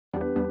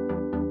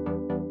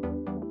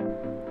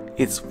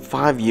It's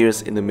 5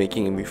 years in the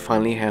making and we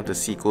finally have the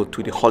sequel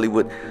to the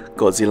Hollywood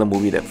Godzilla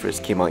movie that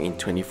first came out in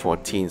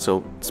 2014.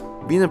 So it's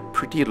been a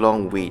pretty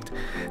long wait.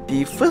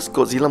 The first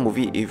Godzilla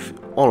movie, if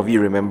all of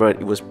you remember,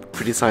 it was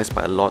criticized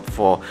by a lot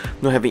for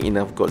not having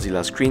enough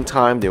Godzilla screen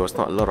time. There was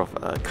not a lot of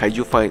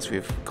kaiju fights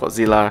with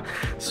Godzilla.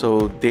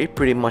 So they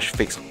pretty much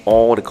fixed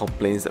all the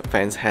complaints that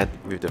fans had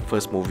with the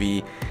first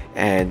movie,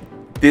 and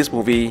this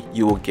movie,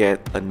 you will get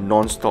a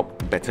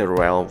non-stop battle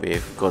royale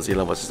with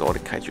Godzilla vs all the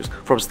kaijus.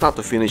 From start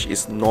to finish,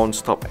 it's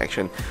non-stop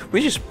action,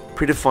 which is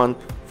pretty fun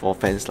for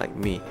fans like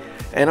me.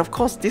 And of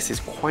course, this is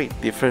quite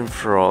different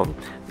from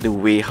the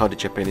way how the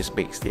Japanese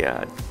makes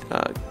their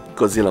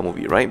Godzilla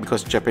movie, right?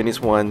 Because Japanese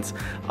ones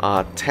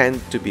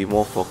tend to be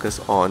more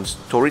focused on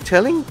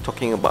storytelling,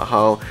 talking about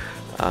how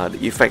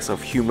the effects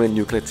of human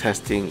nuclear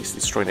testing is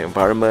destroying the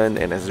environment,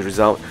 and as a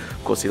result,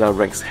 Godzilla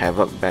wreaks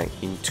havoc back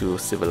into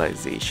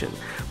civilization.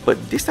 But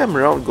this time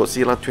around,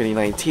 Godzilla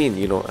 2019,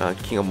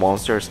 King of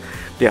Monsters,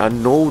 there are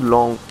no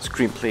long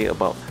screenplay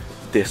about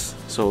this,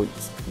 so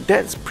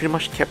that's pretty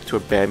much kept to a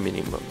bare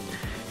minimum.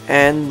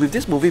 And with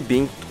this movie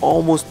being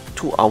almost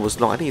 2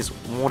 hours long, I think it's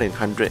more than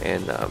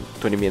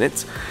 120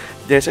 minutes,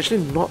 there's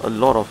actually not a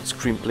lot of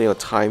screenplay or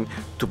time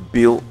to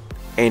build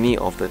any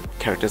of the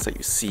characters that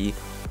you see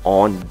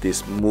on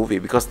this movie,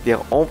 because they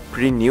are all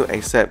pretty new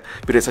except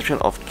with the exception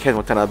of Ken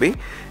Watanabe.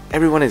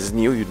 Everyone is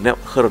new, you've never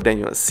heard of them,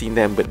 you've not seen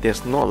them, but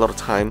there's not a lot of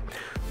time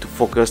to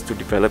focus to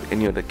develop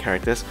any of the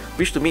characters,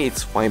 which to me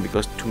it's fine,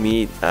 because to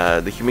me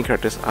the human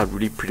characters are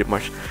really pretty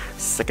much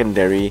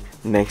secondary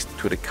next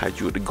to the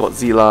kaiju. The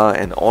Godzilla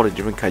and all the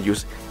different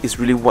kaijus is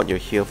really what you're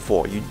here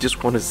for. You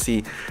just want to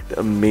see the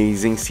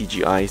amazing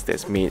CGIs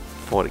that's made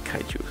for the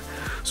kaiju.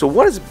 So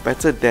what is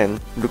better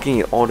than looking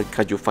at all the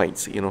kaiju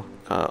fights,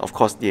 of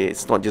course,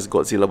 it's not just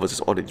Godzilla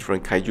versus all the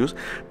different kaijus.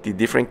 The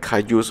different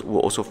kaijus will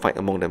also fight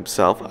among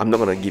themselves. I'm not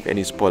going to give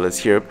any spoilers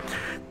here.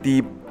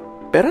 The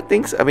better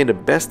things, the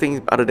best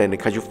things other than the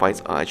kaiju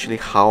fights are actually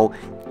how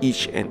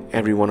each and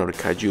every one of the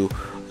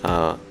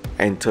kaiju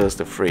enters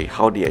the fray,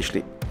 how they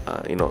actually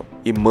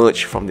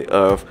emerge from the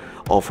earth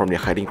or from their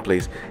hiding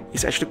place.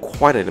 It's actually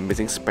quite an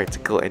amazing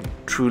spectacle and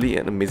truly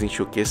an amazing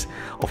showcase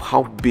of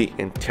how big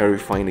and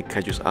terrifying the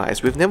kaijus are,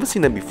 as we've never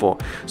seen them before.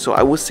 So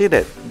I would say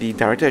that the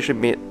director actually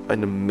made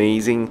an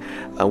amazing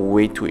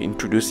way to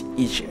introduce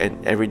each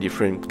and every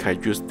different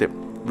kaijus that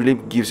really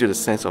gives you the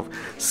sense of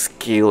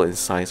scale and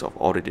size of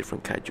all the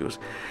different kaijus.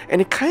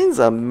 And it kind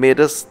of made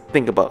us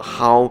think about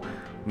how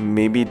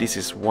maybe this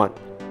is what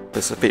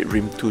Pacific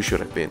Rim 2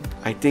 should have been.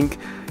 I think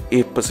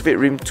if Pacific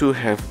Rim 2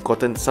 have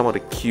gotten some of the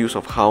cues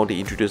of how they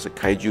introduce the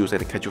kaijus and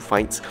the kaiju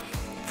fights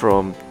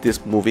from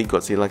this movie,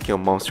 Godzilla King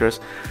of Monsters,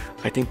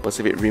 I think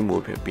Pacific Rim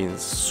would have been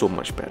so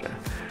much better.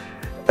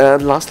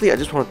 Lastly, I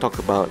just want to talk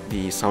about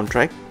the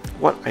soundtrack.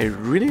 What I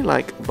really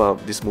like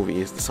about this movie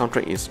is the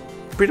soundtrack is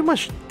pretty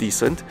much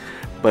decent,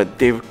 but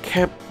they've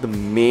kept the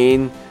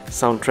main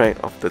soundtrack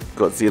of the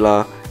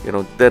Godzilla,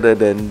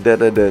 da-da-dun,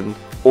 da-da-dun,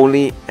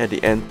 only at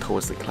the end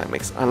towards the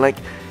climax. Unlike,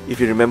 if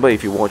you remember,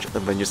 if you watch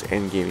Avengers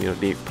Endgame,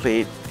 they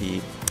played the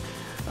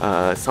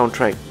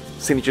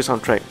signature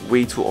soundtrack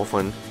way too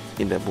often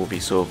in that movie.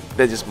 So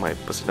that's just my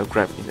personal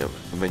grab in the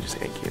Avengers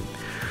Endgame.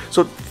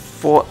 So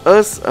for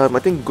us, I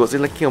think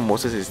Godzilla King of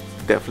Monsters is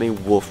definitely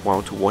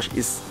worthwhile to watch.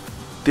 It's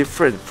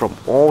different from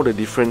all the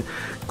different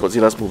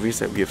Godzilla's movies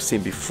that we have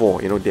seen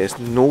before. There's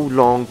no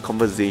long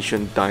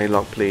conversation,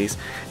 dialogue plays.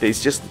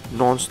 There's just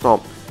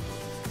non-stop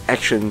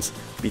actions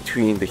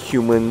between the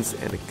humans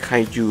and the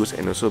kaijus,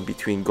 and also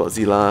between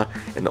Godzilla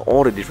and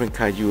all the different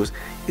kaijus.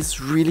 It's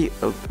really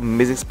an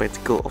amazing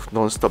spectacle of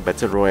non-stop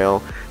battle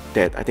royale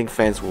that I think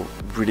fans will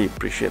really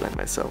appreciate, like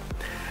myself.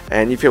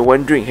 And if you're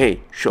wondering, hey,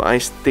 should I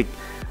stick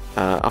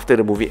after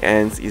the movie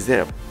ends? Is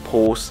there a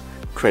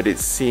post-credit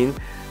scene?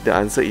 The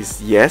answer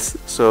is yes.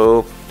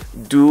 So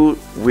do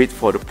wait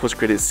for the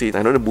post-credit scene.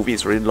 I know the movie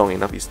is already long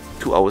enough, it's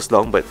 2 hours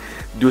long, but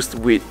do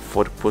wait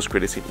for the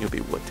post-credit scene, it'll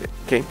be worth it.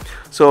 Okay,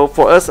 so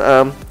for us,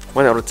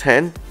 1 out of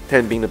 10,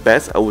 10 being the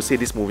best, I would say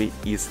this movie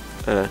is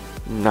a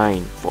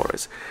 9 for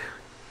us.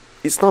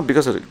 It's not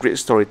because of the great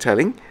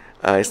storytelling,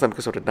 it's not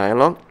because of the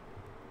dialogue,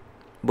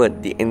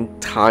 but the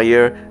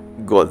entire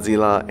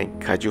Godzilla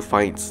and kaiju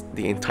fights,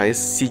 the entire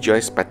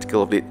CGI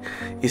spectacle of it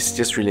is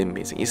just really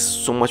amazing. It's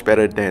so much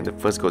better than the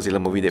first Godzilla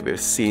movie that we've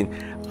seen.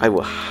 I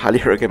would highly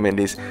recommend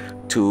this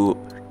to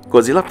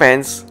Godzilla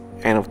fans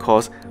and of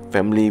course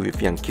family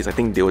with young kids. I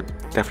think they would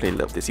definitely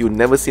love this. You've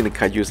never seen the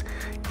kaijus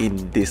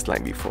in this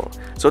light before.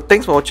 So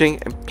thanks for watching,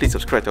 and please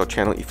subscribe to our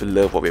channel if you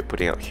love what we're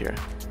putting out here.